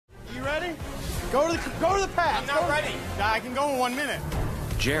Go to the pad. I'm not ready. I can go in 1 minute.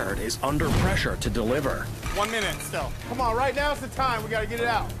 Jared is under pressure to deliver. 1 minute still. Come on, right now's the time. We gotta get it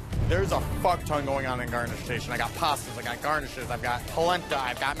out. There's a fuck ton going on in garnish station. I got pastas, I got garnishes, I've got polenta,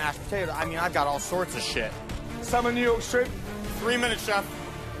 I've got mashed potato. I mean, I've got all sorts of shit. Summer New York strip. 3 minutes, chef.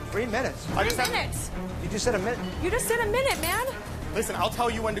 3 minutes? 3 minutes. You just said a minute. You just said a minute, man. Listen, I'll tell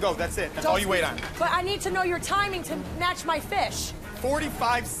you when to go. That's it. That's all you wait on. But I need to know your timing to match my fish.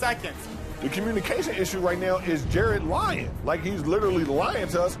 45 seconds. The communication issue right now is Jared lying. Like, he's literally lying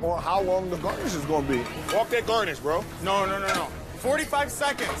to us on how long the garnish is gonna be. Walk that garnish, bro. No. 45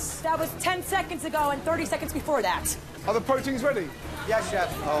 seconds. That was 10 seconds ago and 30 seconds before that. Are the proteins ready? Yes,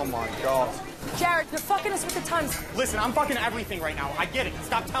 chef. Oh my God. Jared, you're fucking us with the times. Listen, I'm fucking everything right now. I get it.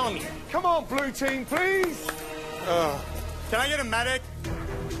 Stop telling me. Come on, blue team, please. Can I get a medic?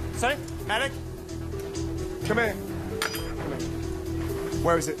 Sorry? Medic? Come here.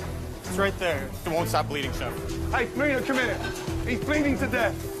 Where is it? It's right there. It won't stop bleeding, chef. Hey, Marina, come here. He's bleeding to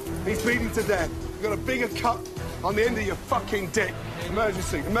death. He's bleeding to death. You've got a bigger cut on the end of your fucking dick.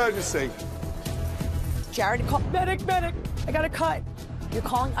 Emergency. Jared, call medic. I got a cut. You're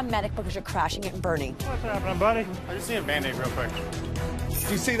calling a medic because you're crashing it and burning. What's happening, buddy? I just need a Band-Aid real quick.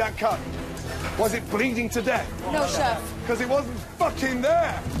 Do you see that cut? Was it bleeding to death? No, chef. Because it wasn't fucking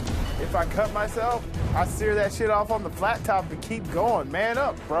there. If I cut myself, I sear that shit off on the flat top and keep going. Man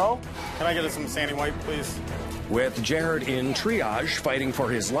up, bro. Can I get us some Sandy White, please? With Jared in triage, fighting for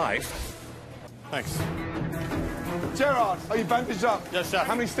his life. Thanks. Gerard, are you bandaged up? Yes, chef.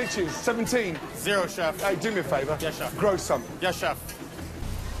 How many stitches? 17? 0, chef. Hey, do me a favor. Yes, chef. Grow some. Yes, chef.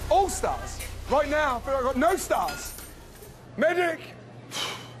 All stars. Right now, I feel like I've got no stars. Medic!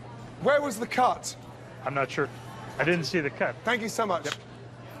 Where was the cut? I'm not sure. I didn't see the cut. Thank you so much. Yep.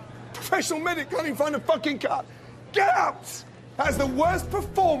 Professional medic can't even find a fucking cut. Get out! That's the worst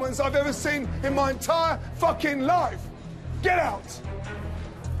performance I've ever seen in my entire fucking life. Get out!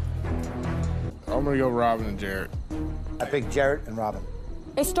 I'm gonna go Robin and Jared. I picked Jared and Robin.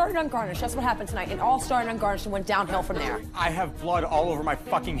 It started on garnish. That's what happened tonight. It all started on garnish and went downhill from there. I have blood all over my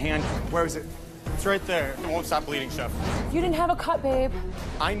fucking hand. Where is it? It's right there. It won't stop bleeding, chef. You didn't have a cut, babe.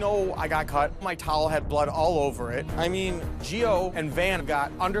 I know I got cut. My towel had blood all over it. I mean, Gio and Van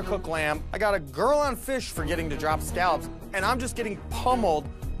got undercooked lamb. I got a girl on fish forgetting to drop scallops. And I'm just getting pummeled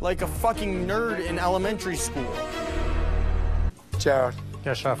like a fucking nerd in elementary school. Jared,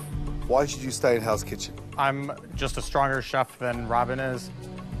 Yes, chef. why should you stay in Hell's Kitchen? I'm just a stronger chef than Robin is.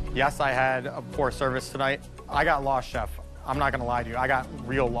 Yes, I had a poor service tonight. I got lost, chef. I'm not gonna lie to you. I got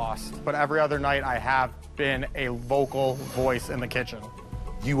real lost. But every other night, I have been a vocal voice in the kitchen.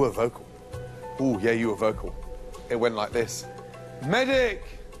 You were vocal. Ooh, yeah, you were vocal. It went like this. Medic!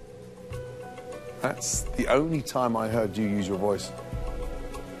 That's the only time I heard you use your voice.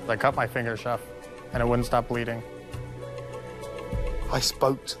 I cut my finger, chef, and it wouldn't stop bleeding. I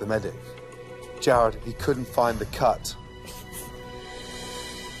spoke to the medic. Jared, he couldn't find the cut.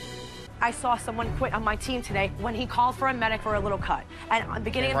 I saw someone quit on my team today when he called for a medic for a little cut. And at the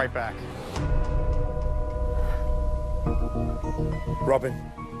beginning Came right back. Robin,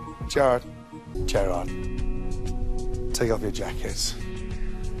 Jared, Gerard, take off your jackets.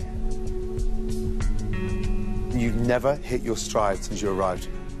 You've never hit your stride since you arrived,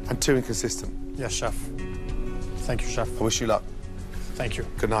 and too inconsistent. Yes, chef. Thank you, chef. I wish you luck. Thank you.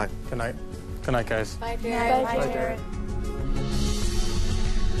 Good night. Good night. Good night, guys. Bye, Jared. Bye, Jared.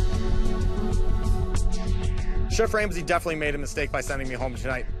 Chef Ramsay definitely made a mistake by sending me home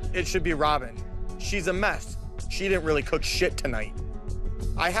tonight. It should be Robin. She's a mess. She didn't really cook shit tonight.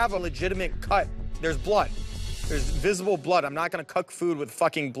 I have a legitimate cut. There's blood. There's visible blood. I'm not gonna cook food with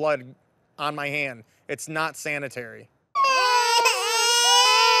fucking blood on my hand. It's not sanitary.